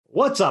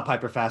What's up,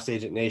 Hyperfast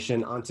Agent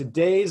Nation? On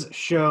today's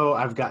show,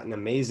 I've got an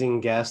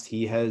amazing guest.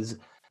 He has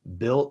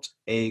built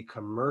a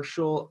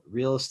commercial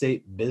real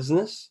estate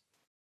business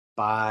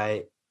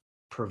by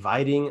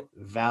providing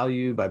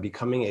value, by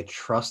becoming a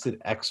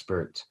trusted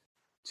expert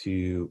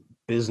to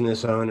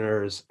business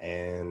owners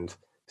and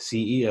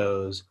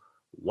CEOs.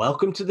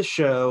 Welcome to the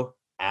show,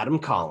 Adam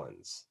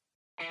Collins.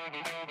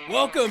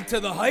 Welcome to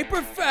the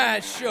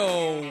Hyperfast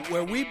Show,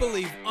 where we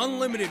believe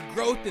unlimited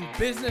growth in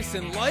business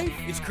and life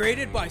is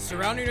created by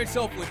surrounding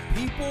yourself with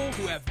people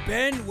who have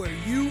been where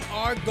you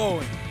are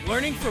going.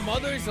 Learning from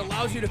others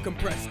allows you to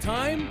compress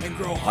time and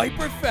grow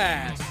hyper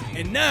fast.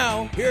 And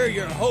now, here are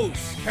your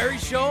hosts, Kerry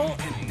Scholl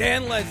and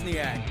Dan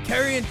Lesniak.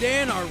 Kerry and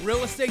Dan are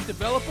real estate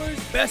developers,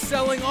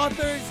 best-selling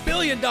authors,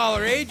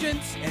 billion-dollar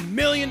agents, and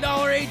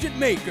million-dollar agent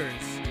makers.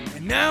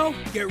 And now,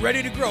 get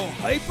ready to grow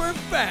hyper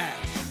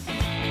fast.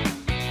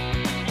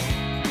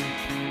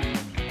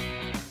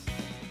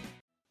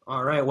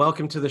 All right,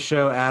 welcome to the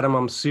show, Adam.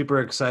 I'm super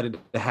excited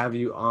to have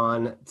you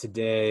on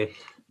today.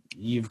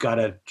 You've got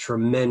a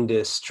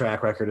tremendous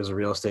track record as a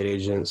real estate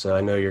agent, so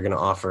I know you're going to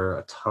offer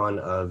a ton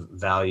of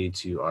value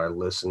to our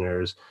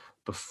listeners.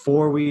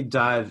 Before we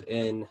dive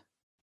in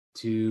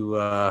to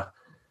what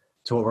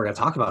we're going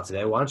to talk about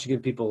today, why don't you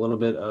give people a little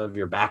bit of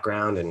your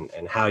background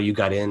and how you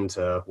got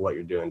into what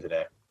you're doing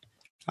today?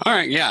 All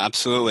right. Yeah,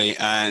 absolutely.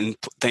 And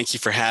thank you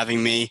for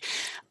having me.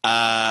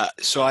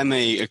 So I'm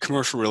a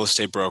commercial real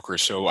estate broker.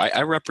 So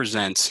I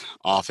represent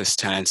office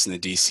tenants in the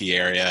DC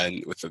area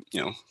and with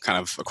kind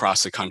of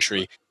across the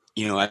country.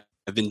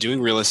 I've been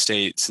doing real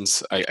estate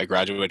since I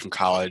graduated from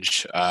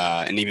college,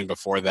 and even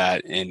before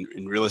that. And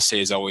real estate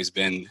has always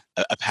been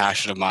a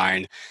passion of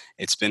mine.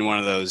 It's been one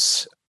of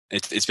those.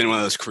 It's been one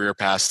of those career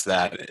paths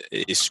that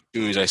as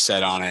soon as I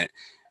set on it,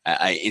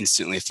 I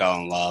instantly fell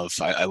in love.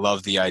 I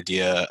love the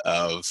idea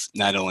of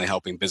not only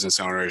helping business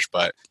owners,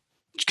 but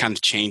kind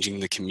of changing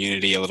the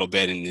community a little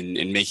bit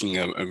and making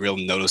a real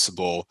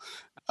noticeable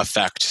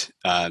effect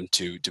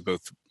to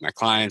both my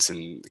clients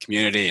and the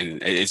community.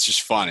 And it's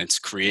just fun. It's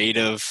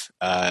creative,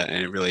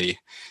 and it really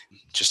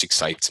just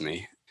excites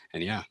me.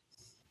 And yeah.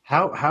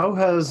 How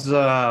has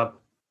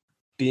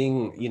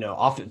being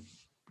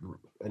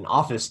an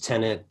office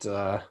tenant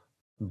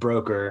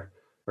broker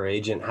or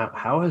agent,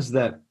 how has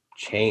that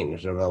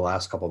changed over the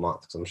last couple of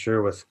months? I'm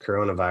sure with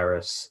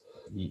coronavirus,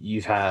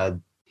 you've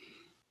had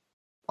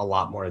a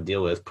lot more to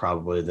deal with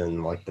probably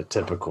than like the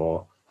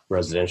typical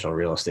residential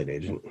real estate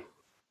agent.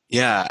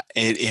 Yeah,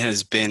 it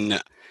has been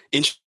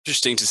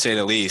interesting to say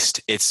the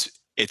least. It's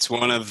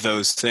one of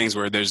those things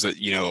where there's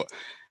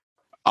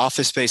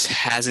office space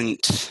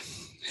hasn't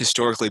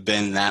historically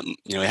been that,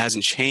 it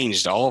hasn't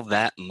changed all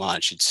that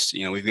much. It's,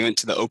 we went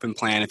to the open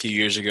plan a few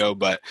years ago,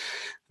 but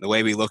the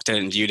way we looked at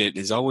it and viewed it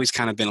has always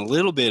kind of been a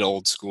little bit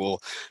old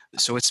school.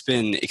 So it's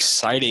been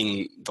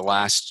exciting the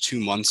last 2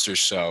 months or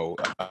so,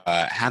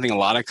 having a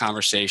lot of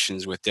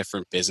conversations with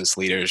different business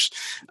leaders,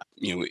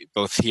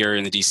 both here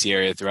in the DC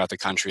area, throughout the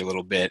country a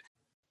little bit.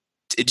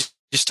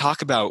 Just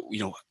talk about,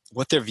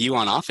 what their view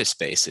on office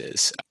space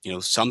is.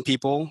 Some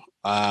people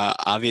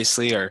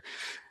obviously are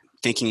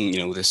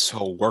thinking, this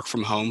whole work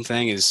from home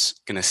thing is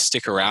going to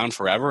stick around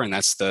forever, and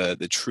that's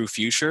the true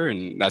future,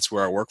 and that's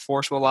where our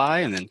workforce will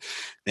lie. And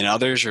then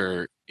others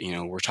are,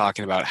 we're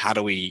talking about how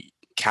do we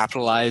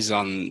capitalize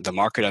on the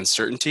market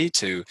uncertainty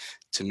to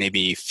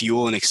maybe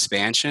fuel an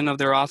expansion of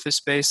their office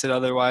space that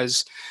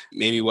otherwise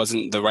maybe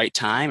wasn't the right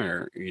time,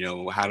 or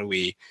how do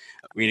we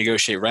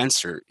renegotiate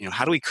rents, or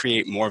how do we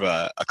create more of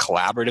a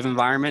collaborative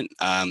environment?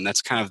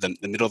 That's kind of the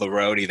middle of the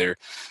road. Either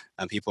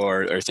people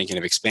are thinking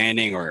of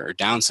expanding or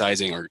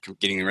downsizing or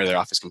getting rid of their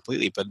office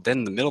completely. But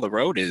then the middle of the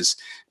road is,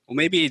 well,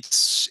 maybe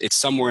it's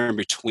somewhere in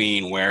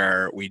between,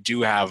 where we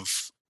do have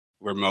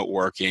remote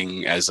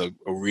working as a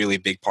really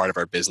big part of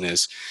our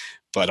business,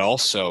 but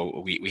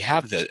also we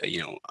have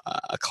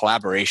a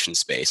collaboration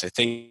space. I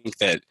think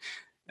that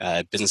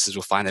businesses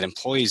will find that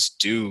employees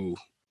do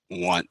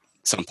want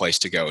some place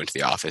to go into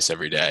the office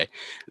every day.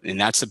 And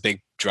that's a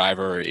big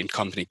driver in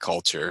company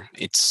culture.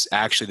 It's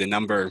actually the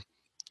number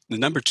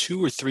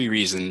 2 or 3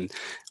 reason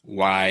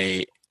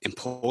why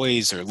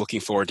employees are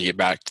looking forward to get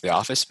back to the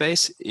office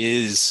space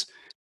is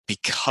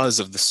because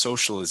of the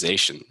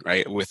socialization,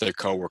 right, with their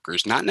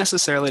coworkers. Not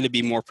necessarily to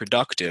be more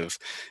productive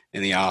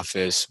in the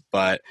office,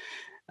 but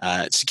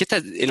to get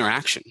that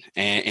interaction,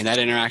 and that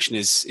interaction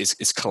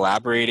is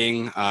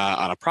collaborating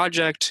on a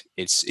project.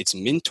 It's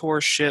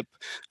mentorship,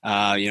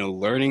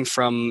 learning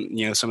from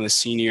some of the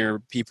senior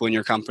people in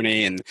your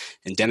company and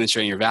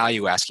demonstrating your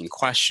value, asking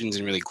questions,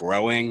 and really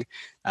growing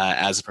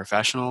as a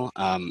professional.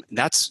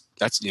 That's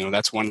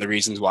one of the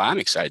reasons why I'm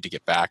excited to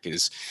get back,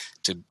 is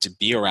to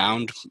be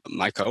around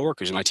my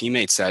coworkers and my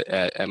teammates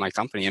at my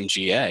company,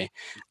 MGA.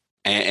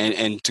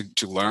 And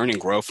to learn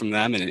and grow from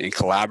them and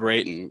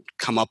collaborate and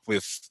come up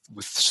with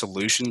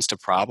solutions to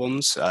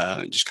problems,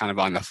 just kind of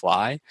on the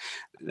fly.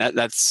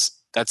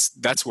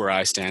 That's where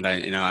I stand.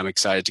 I'm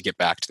excited to get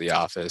back to the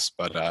office,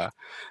 but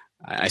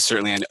I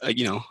certainly,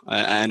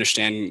 I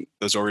understand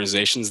those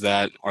organizations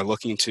that are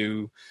looking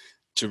to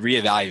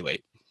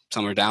reevaluate.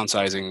 Some are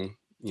downsizing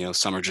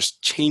some are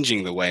just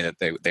changing the way that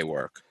they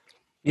work.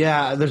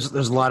 Yeah, there's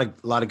a lot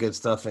of good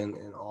stuff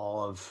in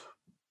all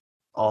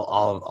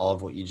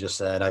of what you just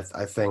said.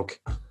 I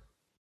think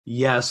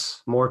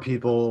yes, more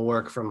people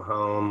work from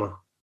home,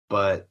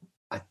 but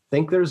I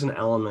think there's an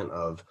element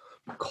of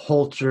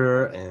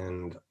culture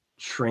and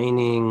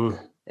training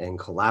and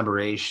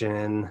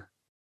collaboration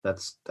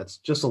that's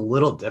just a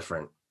little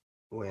different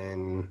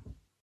when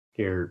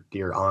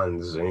you're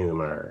on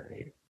Zoom or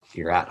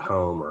you're at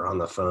home or on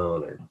the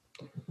phone or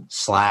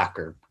Slack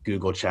or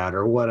Google Chat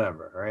or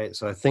whatever, right?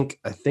 So I think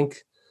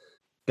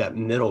that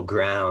middle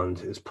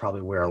ground is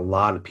probably where a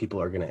lot of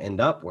people are going to end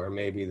up, where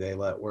maybe they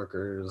let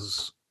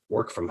workers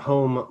work from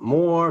home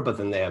more, but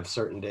then they have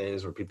certain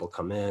days where people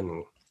come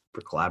in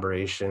for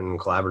collaboration,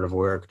 collaborative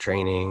work,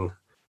 training,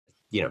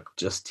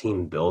 just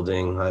team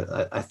building.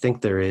 I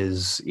think there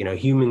is,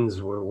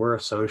 humans, we're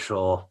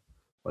social,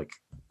 like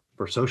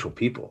we're social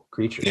people,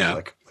 creatures. Yeah.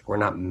 Like we're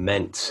not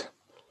meant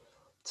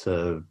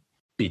to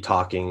be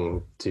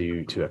talking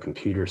to a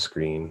computer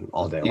screen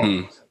all day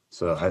long.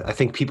 So I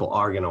think people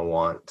are going to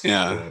want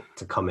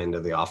to come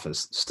into the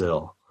office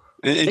still.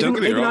 And don't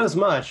get me wrong. Not as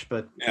much,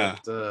 but yeah.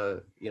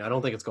 I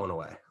don't think it's going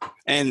away.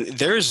 And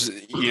there's,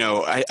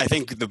 I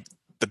think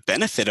the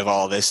benefit of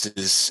all this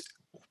is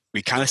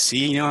we kind of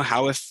see,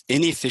 how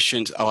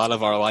inefficient a lot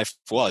of our life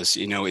was.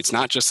 It's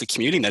not just the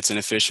commuting that's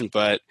inefficient,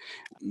 but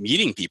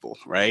meeting people,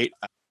 right?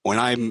 When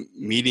I'm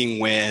meeting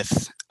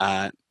with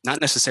not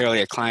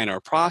necessarily a client or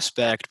a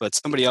prospect, but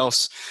somebody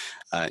else,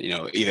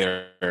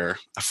 either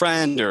a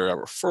friend or a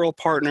referral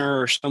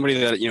partner or somebody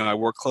that, I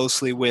work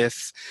closely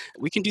with,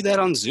 we can do that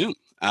on Zoom.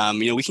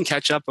 We can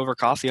catch up over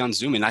coffee on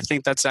Zoom. And I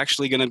think that's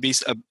actually going to be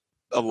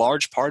a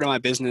large part of my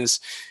business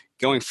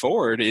going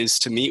forward, is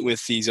to meet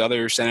with these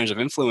other centers of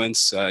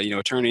influence,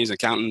 attorneys,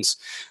 accountants,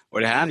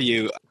 what have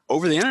you,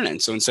 over the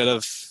internet. So instead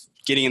of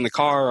getting in the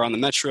car or on the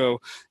metro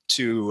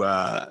to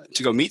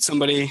go meet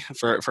somebody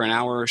for an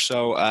hour or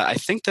so, I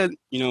think that,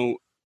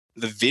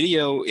 the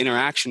video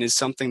interaction is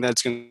something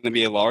that's going to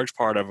be a large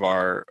part of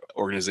our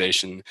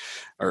organization,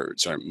 or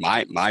sorry,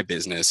 my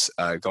business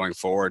going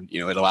forward.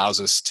 It allows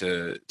us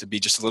to be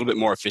just a little bit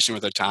more efficient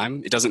with our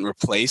time. It doesn't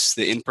replace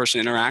the in-person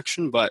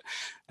interaction, but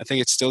I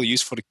think it's still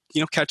useful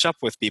to catch up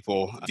with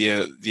people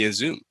via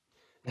Zoom.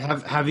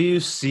 Have you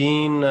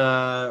seen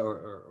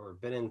or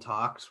been in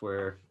talks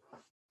where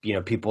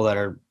people that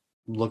are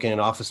looking at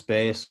office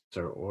space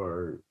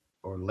or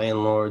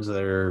landlords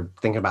that are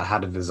thinking about how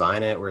to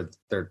design it, where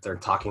they're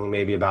talking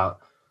maybe about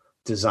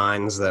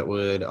designs that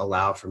would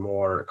allow for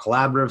more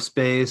collaborative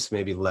space,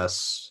 maybe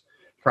less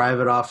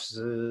private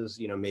offices,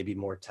 maybe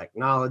more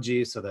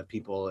technology so that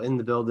people in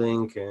the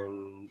building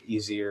can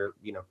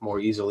more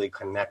easily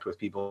connect with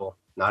people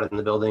not in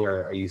the building?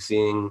 Or are you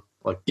seeing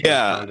those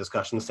kind of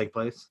discussions take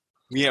place?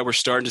 Yeah, we're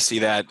starting to see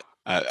that.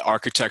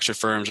 Architecture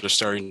firms are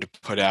starting to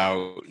put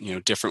out,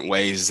 different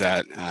ways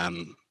that,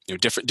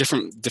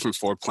 different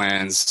floor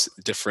plans,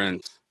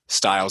 different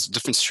styles,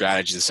 different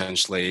strategies,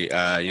 essentially.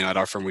 At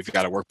our firm, we've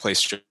got a workplace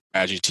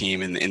strategy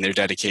team, and their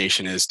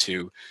dedication is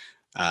to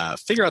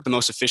figure out the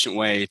most efficient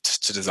way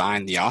to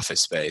design the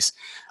office space.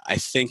 I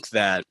think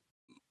that,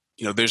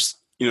 there's,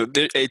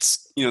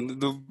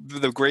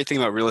 the great thing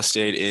about real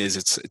estate is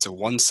it's a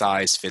one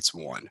size fits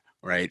one,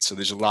 right? So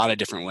there's a lot of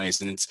different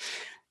ways, and it's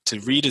to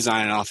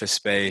redesign an office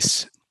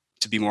space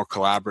to be more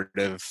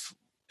collaborative,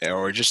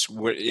 or just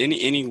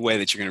any way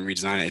that you're going to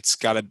redesign it.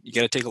 You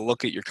got to take a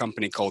look at your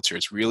company culture.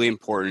 It's really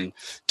important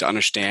to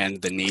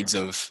understand the needs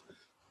of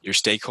your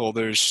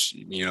stakeholders,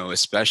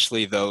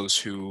 especially those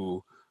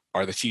who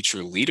are the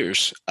future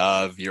leaders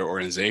of your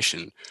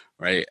organization,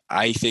 right?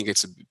 I think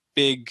it's a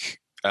big,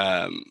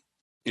 I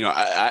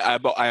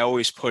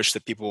always push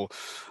that people,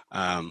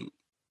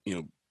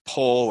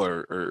 poll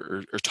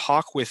or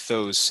talk with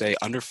those, say,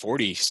 under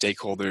 40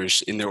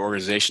 stakeholders in their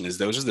organization, as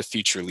those are the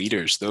future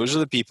leaders. Those are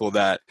the people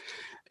that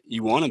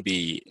you want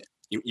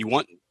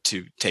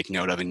to take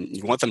note of, and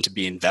you want them to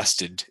be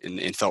invested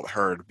and felt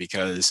heard,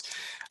 because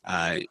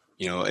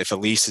if a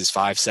lease is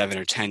 5, 7,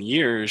 or 10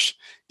 years,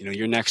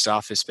 your next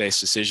office space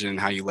decision and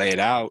how you lay it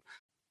out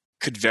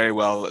could very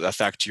well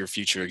affect your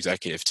future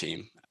executive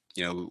team.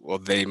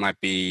 They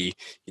might be,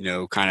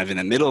 kind of in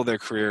the middle of their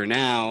career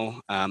now.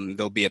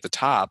 They'll be at the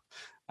top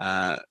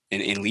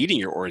in leading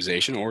your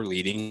organization or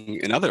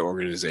leading another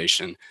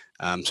organization.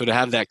 So to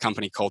have that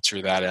company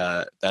culture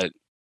that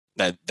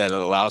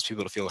allows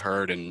people to feel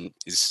heard and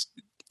is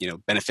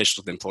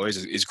beneficial to the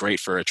employees is great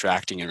for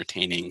attracting and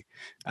retaining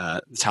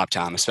top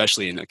talent,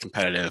 especially in a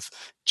competitive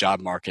job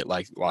market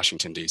like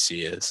Washington,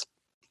 D.C. is.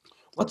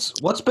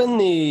 What's been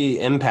the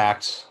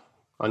impact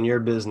on your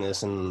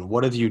business, and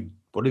what have you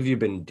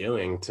been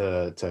doing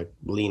to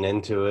lean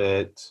into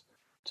it,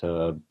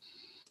 to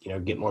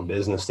get more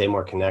business, stay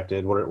more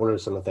connected? What are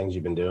some of the things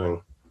you've been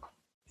doing?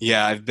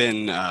 Yeah,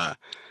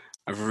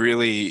 I've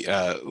really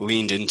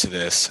leaned into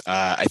this.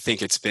 I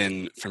think it's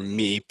been, for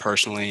me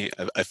personally,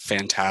 a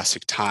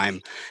fantastic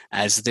time,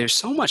 as there's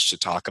so much to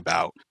talk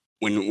about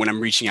when I'm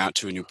reaching out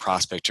to a new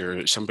prospect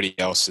or somebody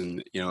else,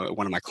 and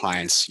one of my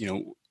clients.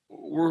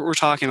 we're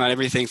talking about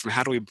everything from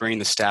how do we bring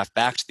the staff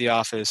back to the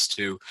office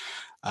to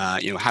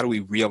how do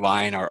we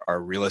realign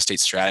our real estate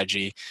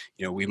strategy?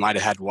 We might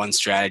have had one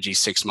strategy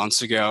 6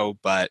 months ago,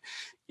 but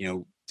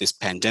this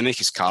pandemic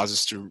has caused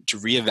us to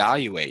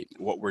reevaluate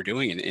what we're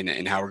doing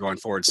and how we're going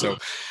forward. So,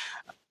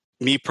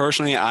 me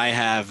personally, I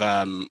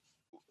have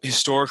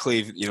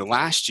historically,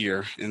 last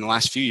year, in the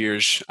last few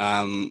years,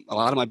 a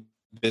lot of my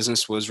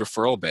business was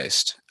referral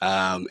based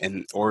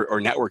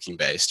or networking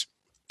based,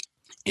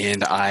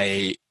 and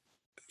I.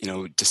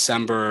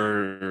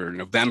 December or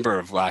November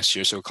of last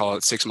year, so call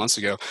it 6 months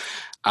ago,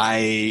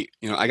 I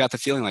got the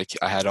feeling like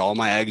I had all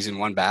my eggs in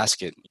one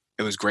basket.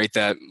 It was great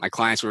that my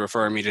clients were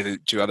referring me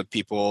to other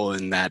people,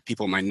 and that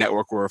people in my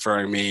network were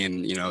referring me,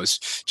 and it was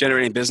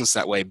generating business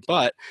that way.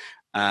 But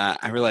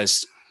I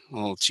realized,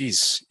 well,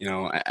 geez,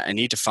 I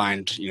need to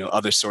find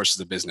other sources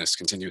of business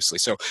continuously.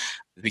 So, at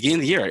the beginning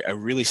of the year, I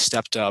really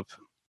stepped up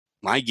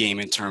my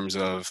game in terms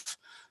of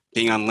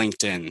being on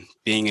LinkedIn,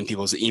 being in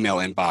people's email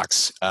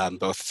inbox,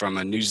 both from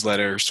a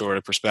newsletter sort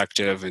of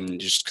perspective and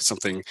just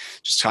constant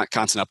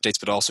updates,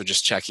 but also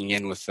just checking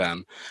in with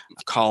them,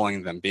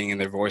 calling them, being in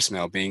their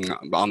voicemail, being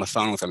on the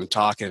phone with them and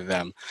talking to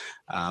them.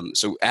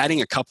 So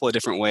adding a couple of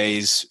different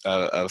ways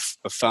of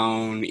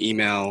phone,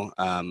 email,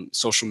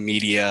 social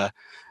media,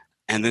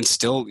 and then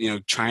still,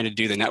 trying to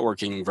do the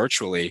networking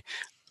virtually.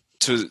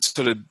 To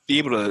sort of be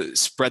able to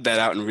spread that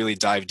out and really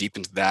dive deep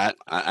into that,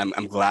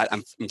 I'm glad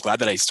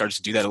that I started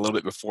to do that a little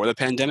bit before the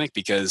pandemic,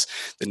 because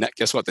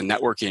guess what? The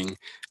networking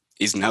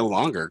is no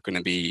longer going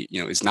to be,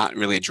 is not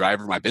really a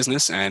driver of my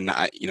business. And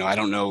I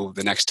don't know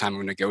the next time I'm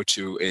going to go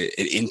to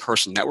an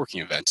in-person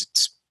networking event.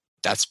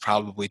 That's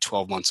probably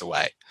 12 months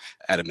away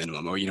at a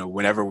minimum, or,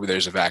 whenever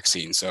there's a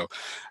vaccine. So,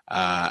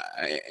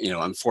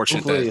 I'm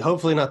fortunate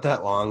hopefully not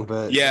that long,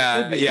 but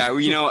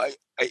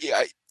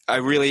I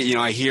really,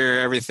 I hear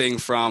everything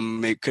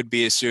from it could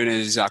be as soon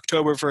as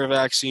October for a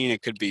vaccine.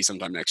 It could be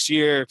sometime next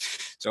year.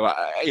 So,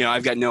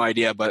 I've got no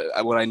idea.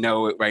 But what I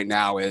know right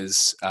now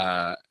is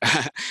I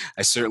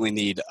certainly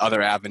need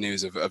other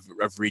avenues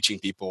of reaching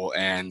people,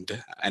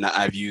 and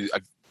I've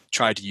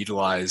tried to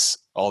utilize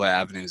all the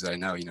avenues that I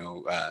know.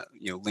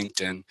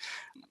 LinkedIn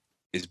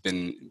has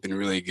been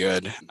really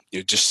good.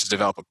 Just to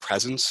develop a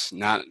presence,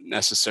 not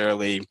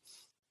necessarily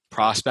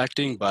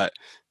prospecting, but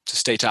to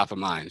stay top of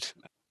mind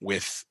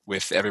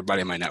with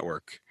everybody in my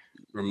network.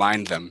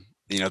 Remind them,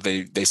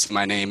 they see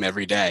my name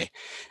every day.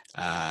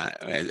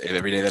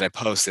 Every day that I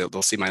post,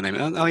 they'll see my name.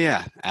 Oh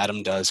yeah,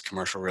 Adam does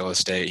commercial real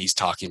estate. He's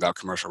talking about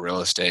commercial real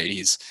estate.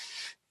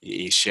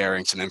 He's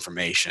sharing some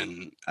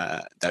information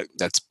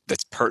that's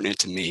pertinent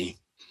to me.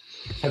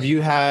 Have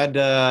you had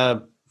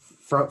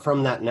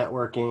from that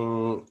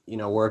networking,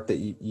 work that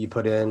you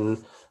put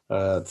in,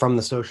 from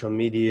the social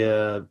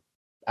media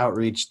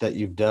outreach that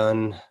you've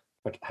done?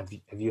 Have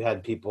you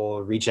had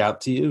people reach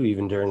out to you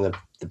even during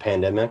the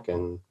pandemic?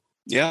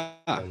 Yeah,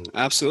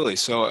 absolutely.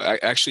 So I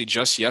actually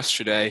just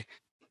yesterday,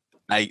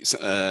 a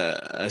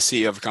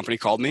CEO of a company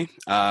called me.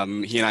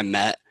 He and I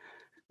met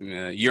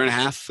a year and a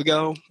half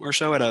ago or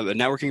so at a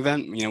networking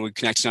event. We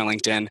connected on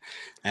LinkedIn,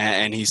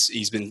 and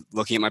he's been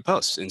looking at my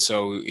posts. And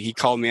so he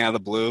called me out of the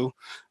blue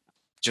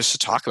just to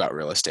talk about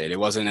real estate. It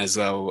wasn't as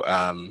though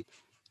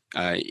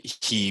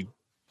he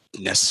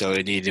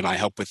necessarily needed my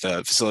help with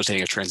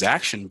facilitating a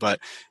transaction, but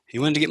he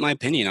wanted to get my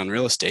opinion on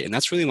real estate. And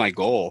that's really my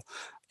goal,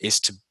 is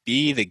to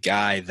be the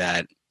guy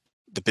that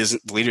the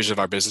leaders of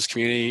our business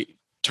community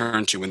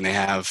turn to when they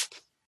have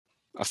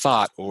a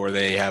thought or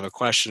they have a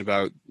question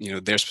about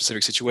their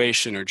specific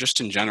situation, or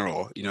just in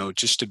general,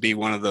 just to be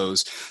one of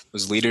those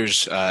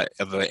leaders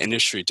of the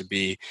industry, to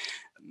be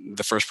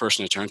the first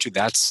person to turn to.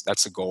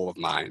 That's a goal of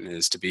mine,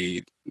 is to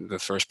be the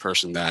first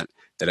person that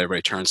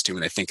everybody turns to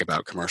when they think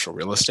about commercial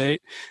real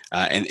estate.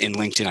 And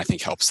LinkedIn, I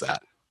think, helps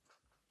that.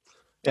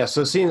 Yeah.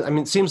 So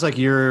it seems like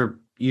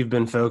you've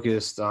been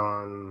focused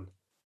on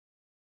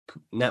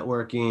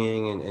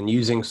networking and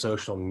using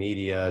social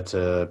media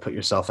to put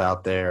yourself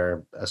out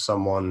there as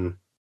someone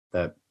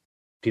that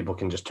people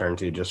can just turn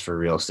to just for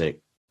real estate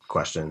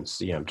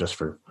questions, just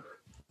for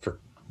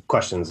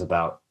questions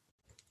about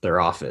their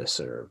office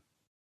or,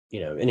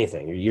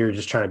 anything. You're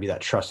just trying to be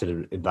that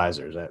trusted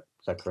advisor. Is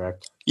that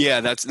correct? Yeah,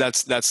 that's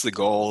the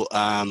goal.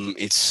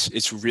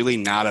 It's really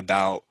not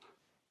about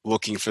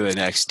looking for the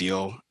next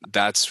deal.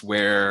 That's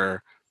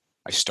where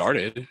I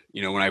started,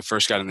 when I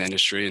first got in the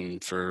industry,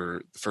 and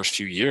for the first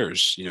few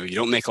years, you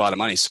don't make a lot of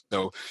money.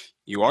 So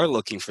you are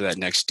looking for that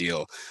next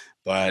deal,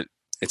 but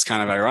it's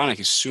kind of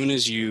ironic. As soon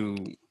as you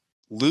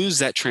lose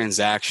that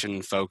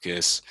transaction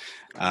focus,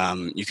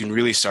 you can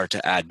really start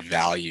to add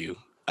value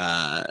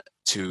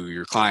to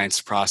your clients,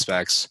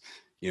 prospects,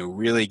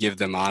 really give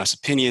them honest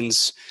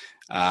opinions,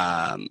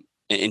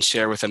 and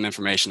share with them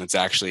information that's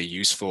actually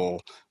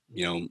useful,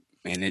 and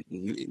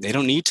they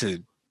don't need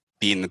to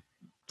be in the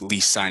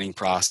lease signing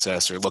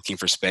process or looking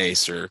for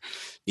space or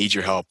need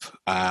your help.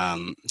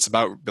 It's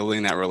about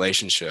building that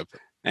relationship.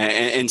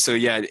 And so,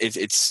 yeah,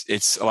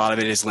 it's a lot of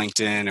it is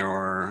LinkedIn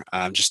or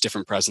just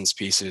different presence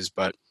pieces,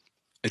 but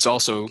it's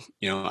also,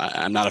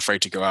 I'm not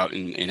afraid to go out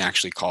and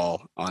actually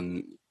call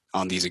on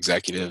on these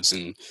executives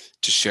and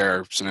to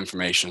share some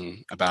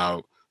information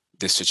about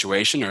this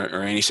situation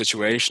or any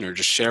situation, or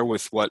just share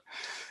with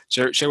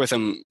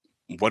them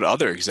what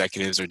other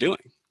executives are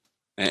doing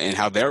and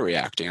how they're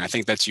reacting. I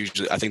think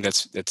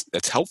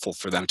that's helpful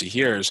for them to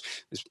hear is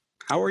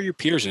how are your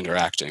peers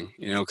interacting?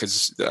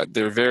 Because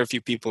there are very few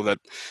people that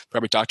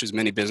probably talk to as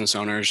many business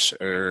owners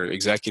or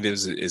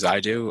executives as I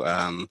do,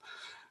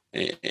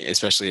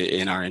 especially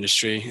in our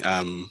industry.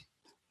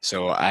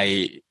 So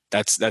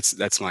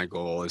that's my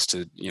goal, is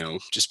to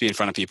just be in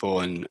front of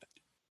people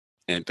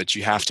but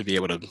you have to be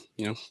able to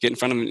get in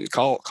front of them and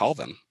call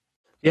them.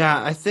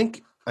 Yeah, I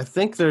think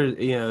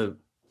there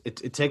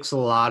it takes a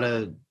lot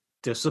of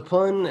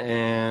discipline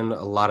and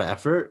a lot of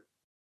effort,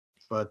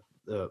 but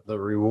the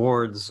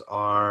rewards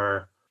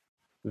are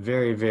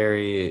very,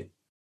 very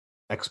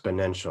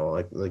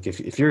exponential. Like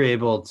if you're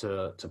able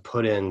to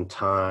put in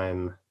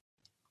time,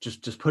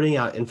 just putting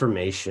out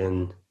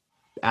information,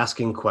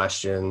 asking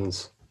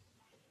questions,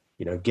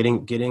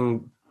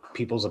 getting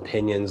people's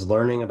opinions,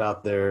 learning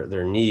about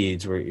their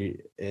needs,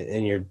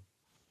 and you're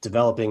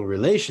developing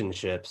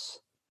relationships,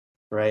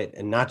 right?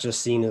 And not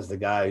just seen as the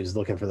guy who's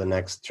looking for the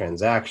next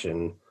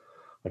transaction.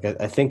 Like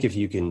I think if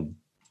you can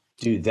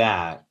do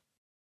that,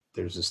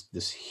 there's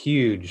this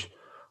huge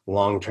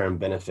long-term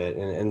benefit,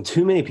 and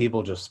too many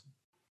people just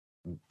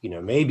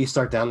maybe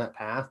start down that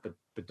path, but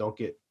don't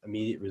get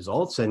immediate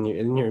results, and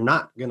you're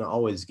not going to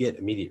always get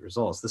immediate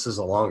results. This is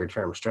a longer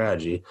term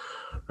strategy,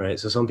 right?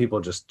 So some people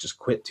just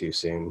quit too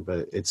soon,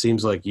 but it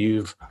seems like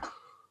you've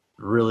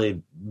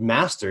really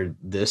mastered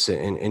this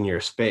in your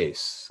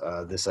space,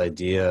 this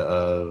idea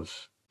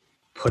of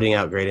putting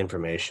out great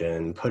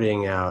information,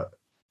 putting out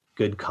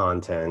good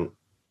content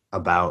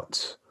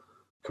about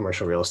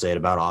commercial real estate,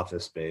 about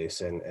office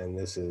space, and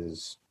this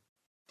is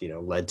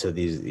led to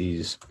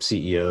these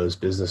CEOs,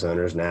 business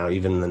owners now,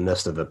 even in the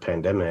midst of a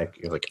pandemic,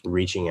 like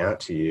reaching out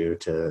to you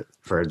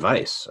for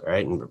advice,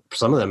 right? And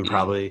some of them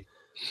probably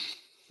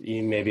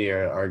maybe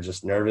are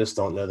just nervous,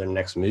 don't know their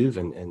next move,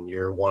 and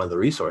you're one of the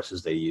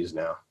resources they use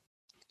now.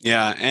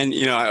 Yeah, and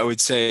I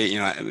would say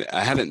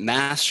I haven't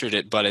mastered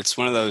it, but it's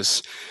one of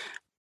those.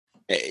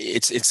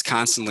 It's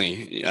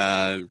constantly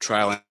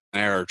trial and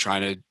error,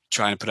 trying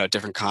to put out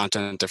different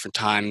content at different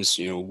times.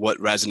 What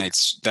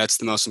resonates. That's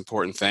the most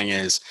important thing,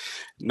 is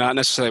not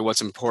necessarily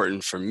what's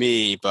important for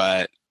me,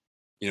 but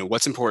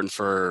what's important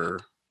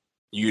for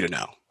you to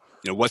know.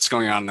 What's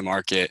going on in the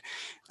market,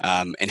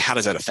 and how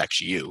does that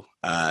affect you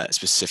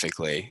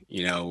specifically.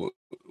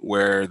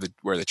 Where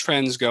the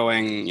trend's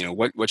going.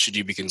 What should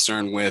you be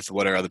concerned with?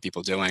 What are other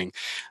people doing?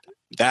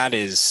 That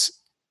is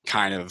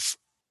kind of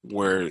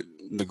where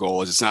the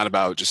goal is. It's not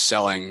about just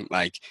selling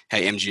like,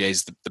 hey, MGA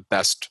is the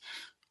best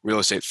real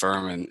estate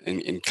firm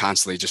and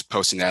constantly just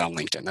posting that on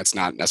LinkedIn. That's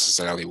not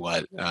necessarily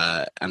what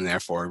I'm there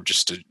for.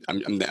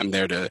 I'm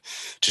there to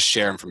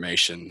share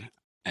information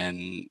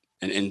and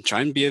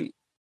try and be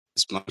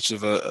as much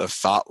of a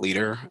thought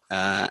leader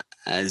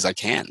as I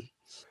can.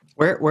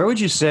 Where would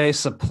you say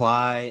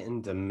supply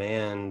and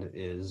demand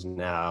is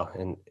now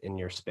in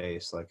your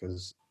space? Like,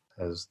 has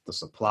the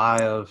supply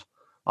of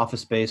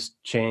office space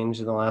changed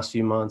in the last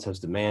few months? Has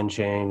demand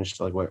changed?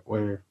 Like where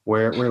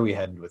are we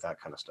headed with that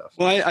kind of stuff?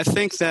 Well, I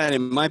think that it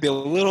might be a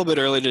little bit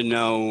early to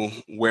know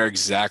where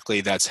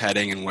exactly that's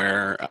heading and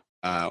where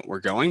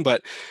we're going,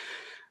 but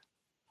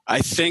I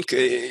think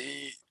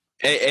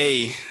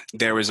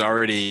there was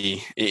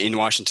already in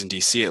Washington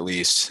D.C. at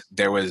least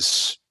there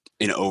was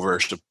an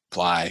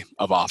oversupply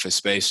of office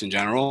space in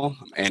general,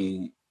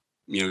 and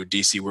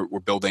DC we're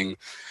building.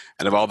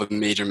 Out of all the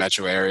major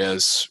metro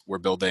areas, we're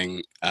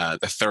building the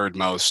third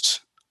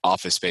most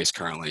office space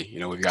currently.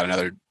 We've got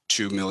another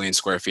 2 million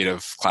square feet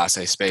of Class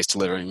A space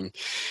delivering in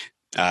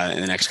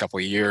the next couple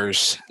of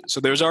years.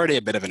 So there's already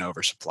a bit of an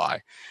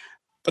oversupply.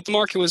 But the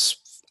market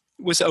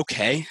was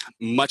okay,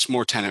 much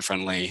more tenant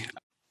friendly,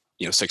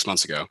 6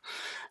 months ago.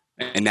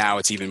 And now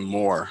it's even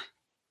more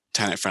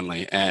tenant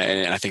friendly.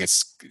 And I think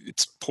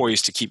it's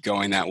poised to keep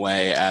going that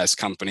way as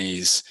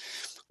companies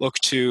look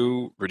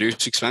to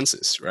reduce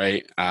expenses,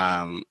 right?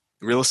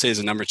 Real estate is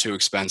a number 2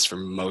 expense for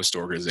most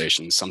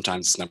organizations.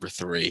 Sometimes it's number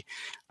 3.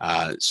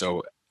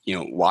 So,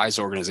 wise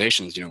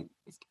organizations,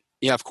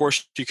 yeah, of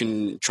course you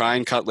can try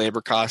and cut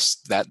labor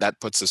costs. That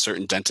puts a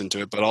certain dent into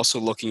it, but also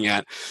looking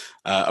at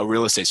a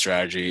real estate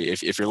strategy.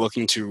 If you're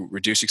looking to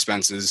reduce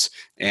expenses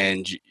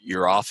and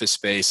your office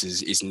space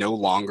is no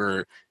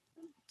longer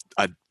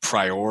a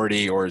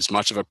priority or as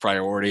much of a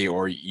priority,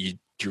 or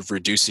you're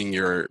reducing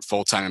your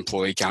full-time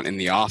employee count in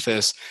the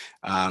office,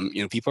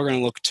 people are going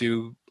to look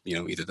to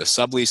either the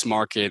sublease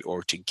market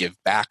or to give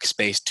back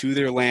space to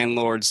their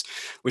landlords,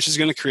 which is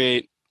going to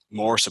create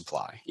more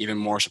supply, even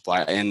more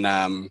supply. And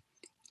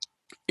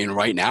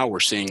right now we're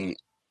seeing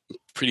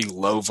pretty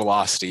low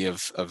velocity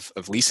of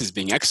leases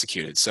being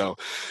executed. So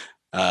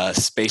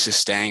space is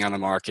staying on the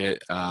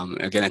market.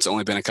 Again, it's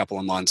only been a couple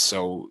of months.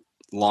 So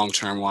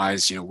long-term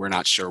wise, we're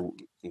not sure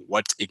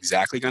what's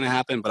exactly going to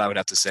happen, but I would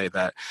have to say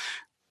that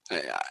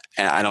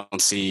I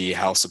don't see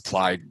how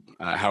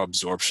how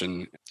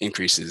absorption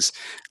increases.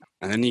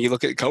 And then you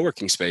look at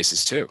co-working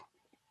spaces too.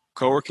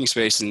 co-working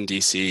space in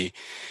DC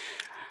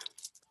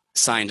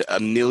signed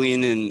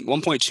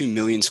 1.2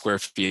 million square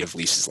feet of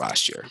leases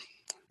last year.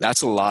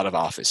 That's a lot of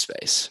office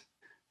space.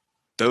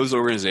 Those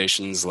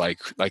organizations like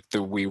the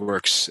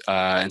WeWorks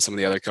and some of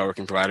the other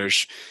co-working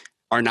providers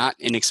are not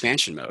in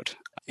expansion mode.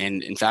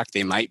 And in fact,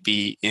 they might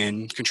be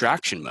in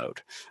contraction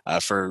mode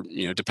for,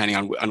 depending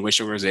on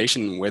which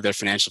organization, where their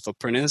financial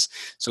footprint is.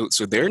 So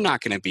they're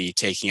not going to be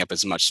taking up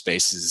as much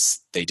space as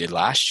they did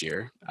last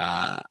year.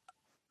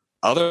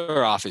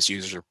 Other office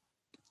users are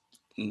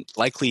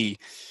likely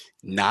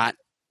not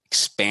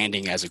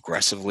expanding as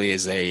aggressively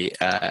as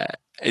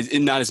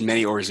not as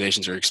many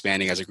organizations are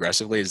expanding as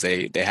aggressively as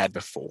they had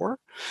before.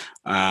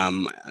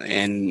 And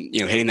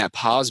hitting that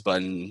pause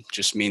button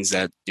just means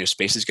that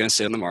space is going to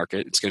sit on the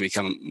market. It's going to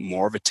become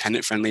more of a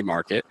tenant-friendly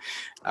market.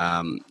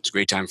 It's a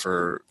great time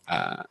for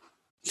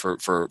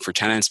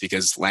tenants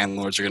because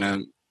landlords are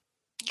going to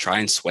try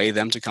and sway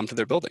them to come to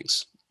their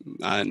buildings.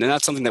 And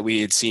that's something that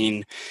we had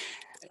seen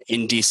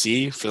in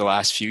DC for the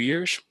last few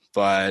years,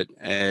 but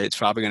it's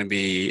probably going to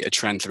be a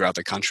trend throughout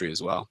the country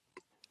as well.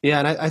 Yeah,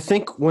 and I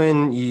think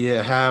when you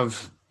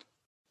have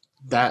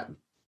that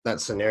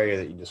scenario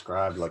that you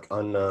described, like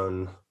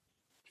unknown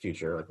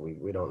future, like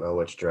we don't know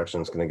which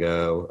direction it's going to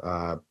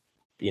go,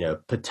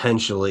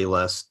 potentially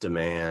less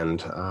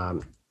demand,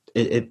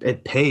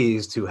 it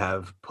pays to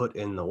have put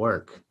in the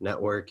work,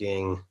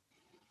 networking,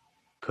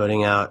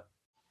 putting out,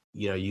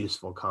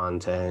 useful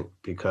content,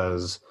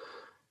 because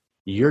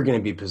you're going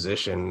to be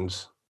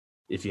positioned,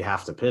 if you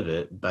have to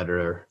pivot,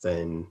 better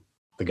than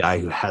the guy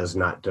who has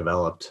not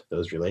developed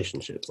those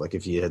relationships. Like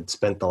if you had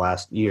spent the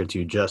last year or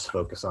two just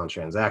focus on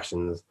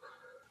transactions,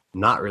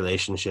 not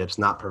relationships,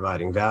 not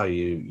providing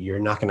value, you're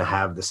not going to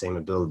have the same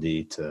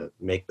ability to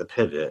make the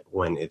pivot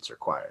when it's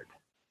required.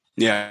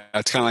 Yeah,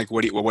 it's kind of like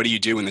what do you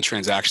do when the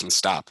transactions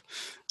stop,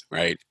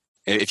 right?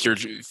 If you're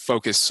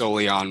focused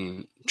solely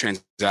on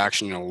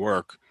transactional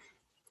work,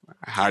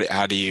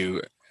 how do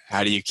you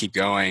keep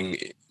going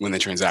when the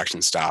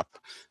transactions stop?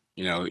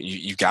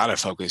 You got to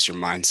focus your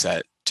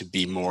mindset to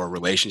be more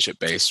relationship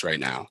based right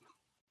now.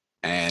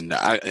 And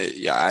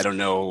I don't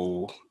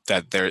know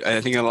that I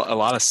think a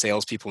lot of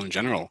salespeople in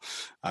general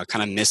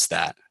kind of miss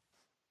that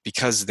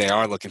because they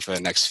are looking for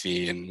the next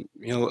fee. And,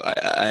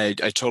 I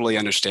totally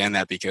understand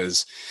that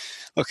because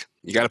look,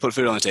 you got to put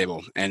food on the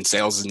table, and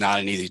sales is not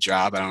an easy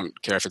job. I don't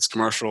care if it's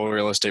commercial,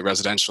 real estate,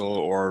 residential,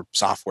 or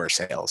software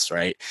sales,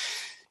 right?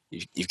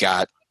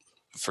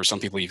 For some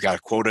people, you've got a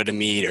quota to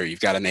meet, or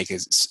you've got to make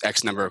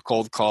X number of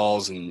cold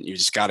calls, and you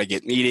just got to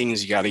get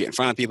meetings. You got to get in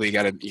front of people. You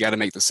got to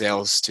make the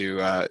sales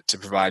to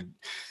provide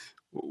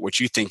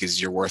what you think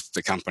is your worth to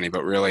the company.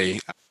 But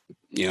really,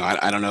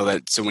 I don't know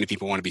that so many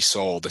people want to be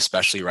sold,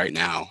 especially right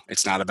now.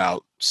 It's not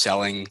about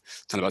selling.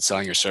 It's not about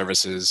selling your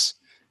services.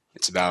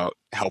 It's about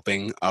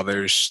helping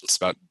others. It's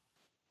about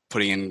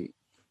putting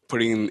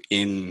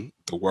in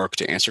the work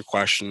to answer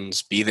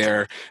questions, be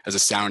there as a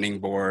sounding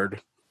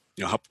board,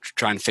 help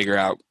try and figure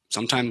out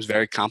sometimes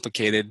very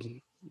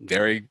complicated,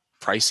 very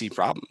pricey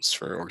problems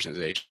for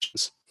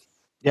organizations.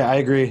 Yeah, I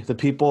agree. The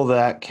people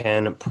that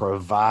can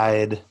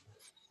provide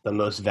the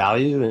most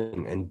value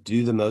and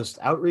do the most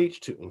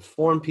outreach to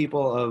inform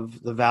people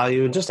of the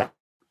value and just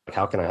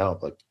how can I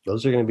help? Like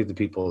those are going to be the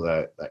people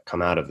that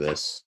come out of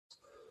this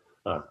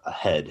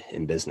ahead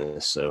in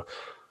business. So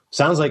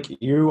sounds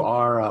like you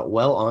are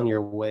well on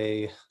your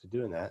way to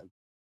doing that.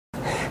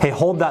 Hey,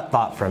 hold that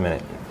thought for a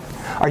minute.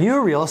 Are you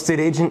a real estate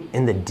agent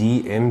in the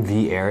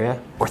DMV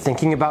area or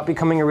thinking about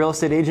becoming a real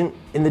estate agent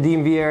in the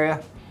DMV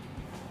area?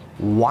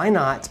 Why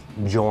not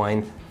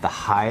join the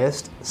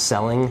highest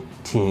selling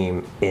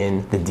team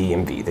in the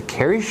DMV? The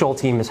Kerry Scholl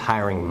team is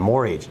hiring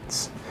more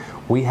agents.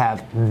 We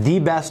have the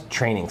best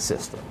training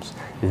systems,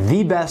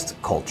 the best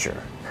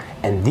culture,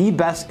 and the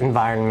best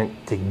environment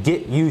to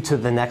get you to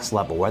the next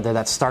level, whether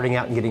that's starting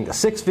out and getting to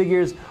six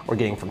figures or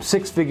getting from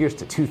six figures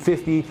to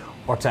 250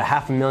 or to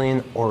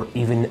 $500,000 or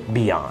even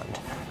beyond.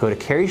 Go to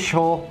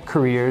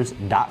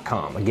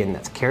kerryschollcareers.com. Again,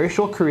 that's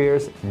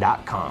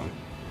kerryschollcareers.com.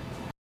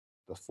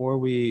 Before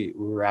we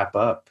wrap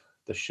up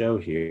the show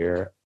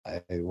here,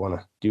 I want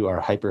to do our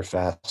hyper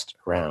fast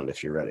round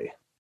if you're ready.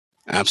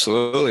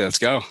 Absolutely. Let's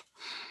go.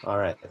 All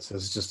right. So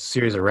it's just a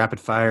series of rapid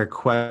fire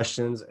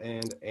questions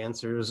and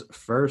answers.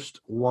 First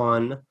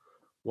one,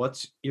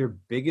 what's your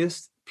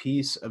biggest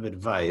piece of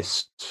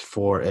advice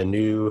for a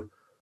new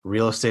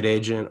real estate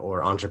agent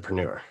or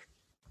entrepreneur?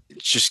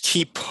 Just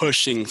keep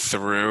pushing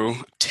through.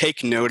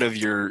 Take note of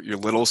your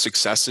little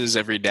successes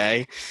every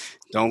day.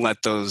 Don't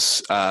let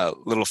those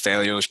little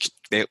failures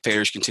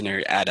continue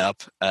to add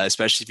up,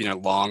 especially if you're in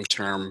a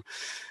long-term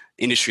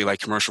industry like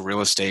commercial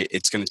real estate.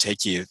 It's going to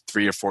take you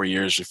 3 or 4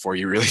 years before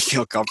you really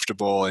feel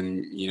comfortable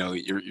and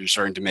you're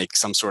starting to make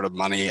some sort of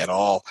money at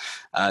all.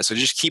 So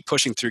just keep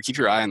pushing through. Keep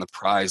your eye on the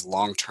prize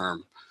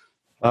long-term.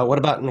 What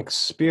about an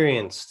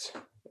experienced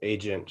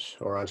agent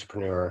or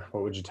entrepreneur?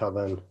 What would you tell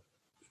them?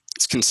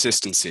 It's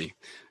consistency.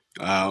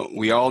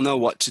 We all know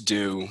what to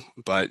do,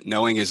 but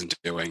knowing isn't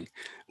doing.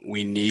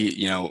 We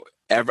need,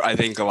 I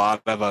think a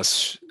lot of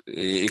us,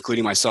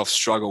 including myself,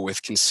 struggle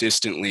with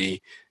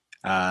consistently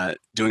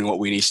doing what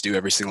we need to do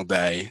every single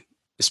day,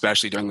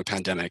 especially during the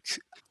pandemic.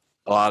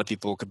 A lot of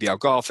people could be out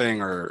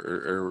golfing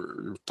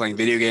or playing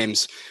video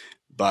games,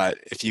 but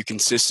if you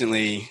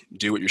consistently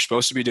do what you're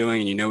supposed to be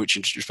doing and you know what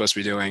you're supposed to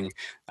be doing,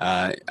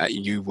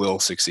 you will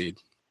succeed.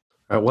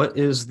 All right, what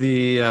is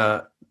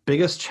the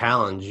biggest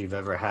challenge you've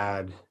ever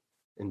had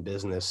in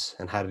business,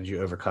 and how did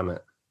you overcome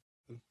it?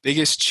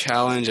 Biggest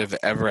challenge I've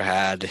ever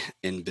had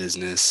in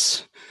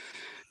business.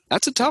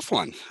 That's a tough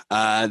one.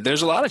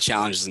 There's a lot of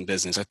challenges in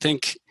business. I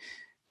think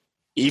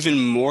even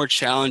more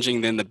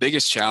challenging than the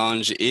biggest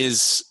challenge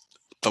is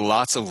the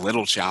lots of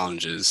little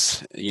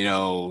challenges,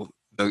 the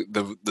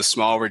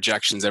small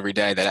rejections every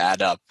day that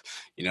add up,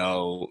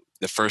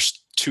 the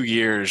first 2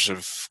 years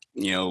of,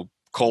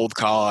 cold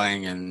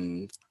calling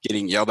and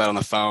getting yelled at on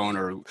the phone,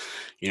 or,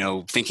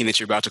 thinking that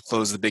you're about to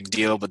close the big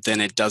deal, but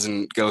then it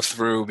doesn't go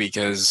through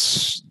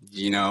because,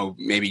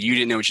 maybe you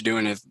didn't know what you're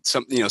doing. If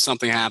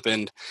something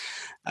happened.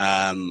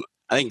 I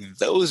think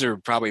those are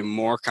probably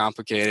more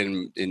complicated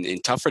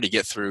and tougher to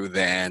get through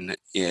than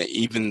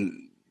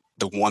even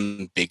the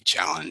one big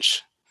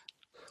challenge.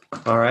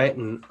 All right.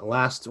 And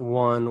last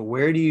one,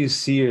 where do you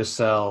see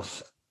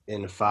yourself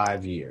in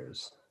 5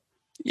 years?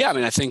 Yeah,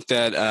 I think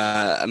that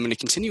I'm going to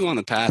continue on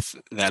the path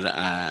that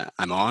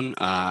I'm on.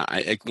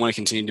 I want to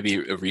continue to be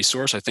a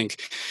resource. I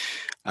think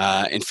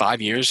in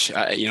 5 years,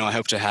 I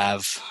hope to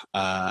have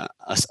a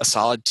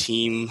solid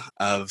team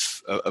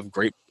of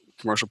great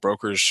commercial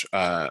brokers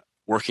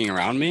working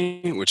around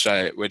me, which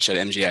at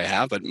MG I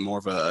have, but more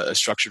of a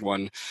structured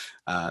one,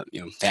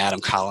 the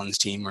Adam Collins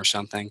team or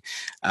something.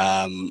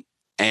 That's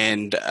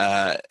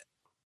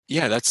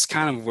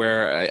kind of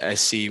where I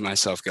see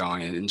myself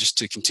going, and just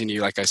to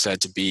continue, like I said,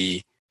 to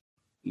be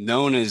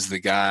known as the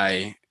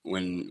guy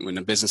when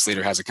a business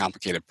leader has a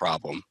complicated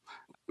problem,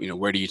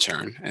 where do you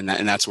turn? And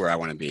that's where I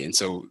want to be. And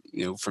so,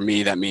 for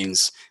me, that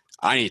means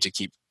I need to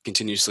keep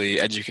continuously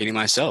educating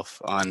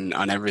myself on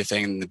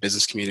everything in the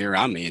business community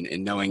around me,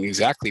 and knowing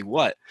exactly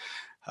what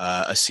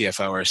a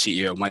CFO or a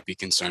CEO might be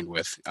concerned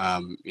with.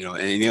 And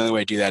the only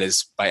way to do that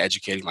is by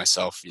educating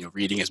myself,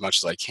 reading as much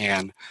as I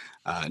can,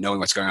 knowing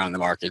what's going on in the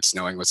markets,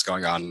 knowing what's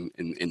going on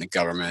in the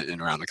government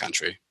and around the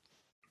country.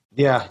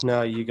 Yeah,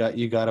 no, you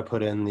got to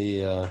put in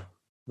the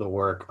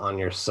work on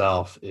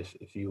yourself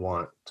if you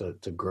want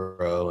to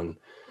grow and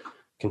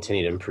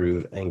continue to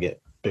improve and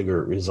get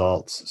bigger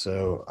results.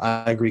 So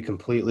I agree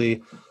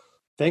completely.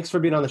 Thanks for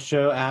being on the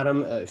show,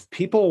 Adam. If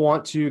people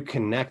want to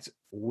connect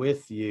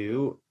with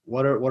you,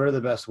 what are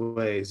the best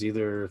ways,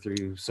 either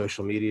through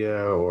social media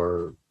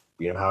or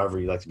however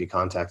you like to be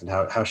contacted?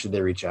 How should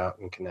they reach out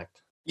and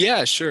connect?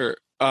 Yeah, sure.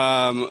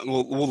 Well,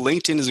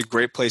 LinkedIn is a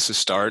great place to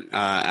start.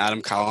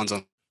 Adam Collins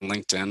on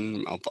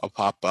LinkedIn, I'll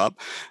pop up.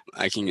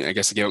 I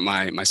guess give it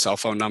my cell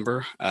phone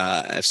number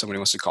if somebody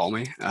wants to call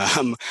me.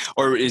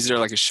 Or is there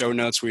like a show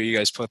notes where you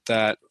guys put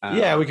that?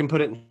 Yeah, we can put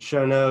it in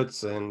show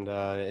notes and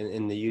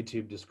in the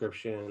YouTube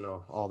description,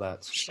 all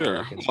that.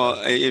 Sure.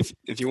 Well,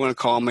 if you want to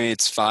call me,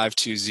 it's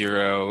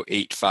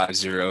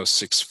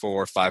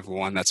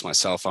 520-850-6451. That's my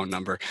cell phone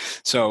number.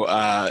 So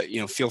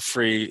feel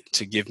free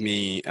to give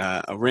me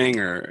a ring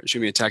or shoot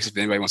me a text if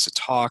anybody wants to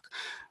talk.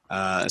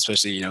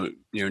 Especially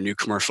new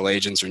commercial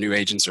agents or new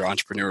agents or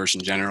entrepreneurs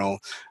in general.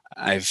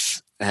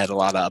 I've had a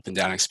lot of up and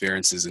down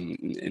experiences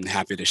and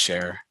happy to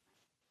share.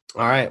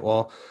 All right.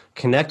 Well,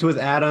 connect with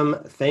Adam.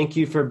 Thank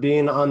you for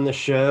being on the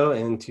show,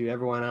 and to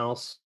everyone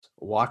else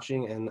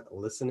watching and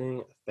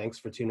listening, thanks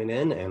for tuning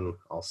in, and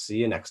I'll see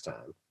you next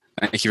time.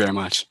 Thank you very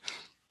much.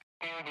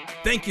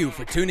 Thank you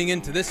for tuning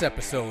in to this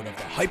episode of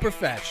the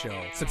Hyperfast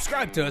Show.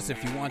 Subscribe to us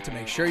if you want to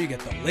make sure you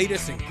get the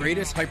latest and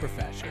greatest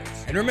Hyperfast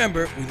shows. And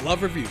remember, we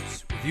love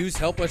reviews. Reviews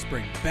help us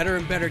bring better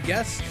and better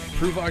guests and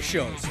improve our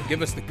shows. So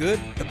give us the good,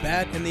 the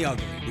bad, and the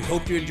ugly. We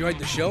hope you enjoyed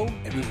the show,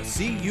 and we will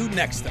see you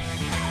next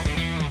time.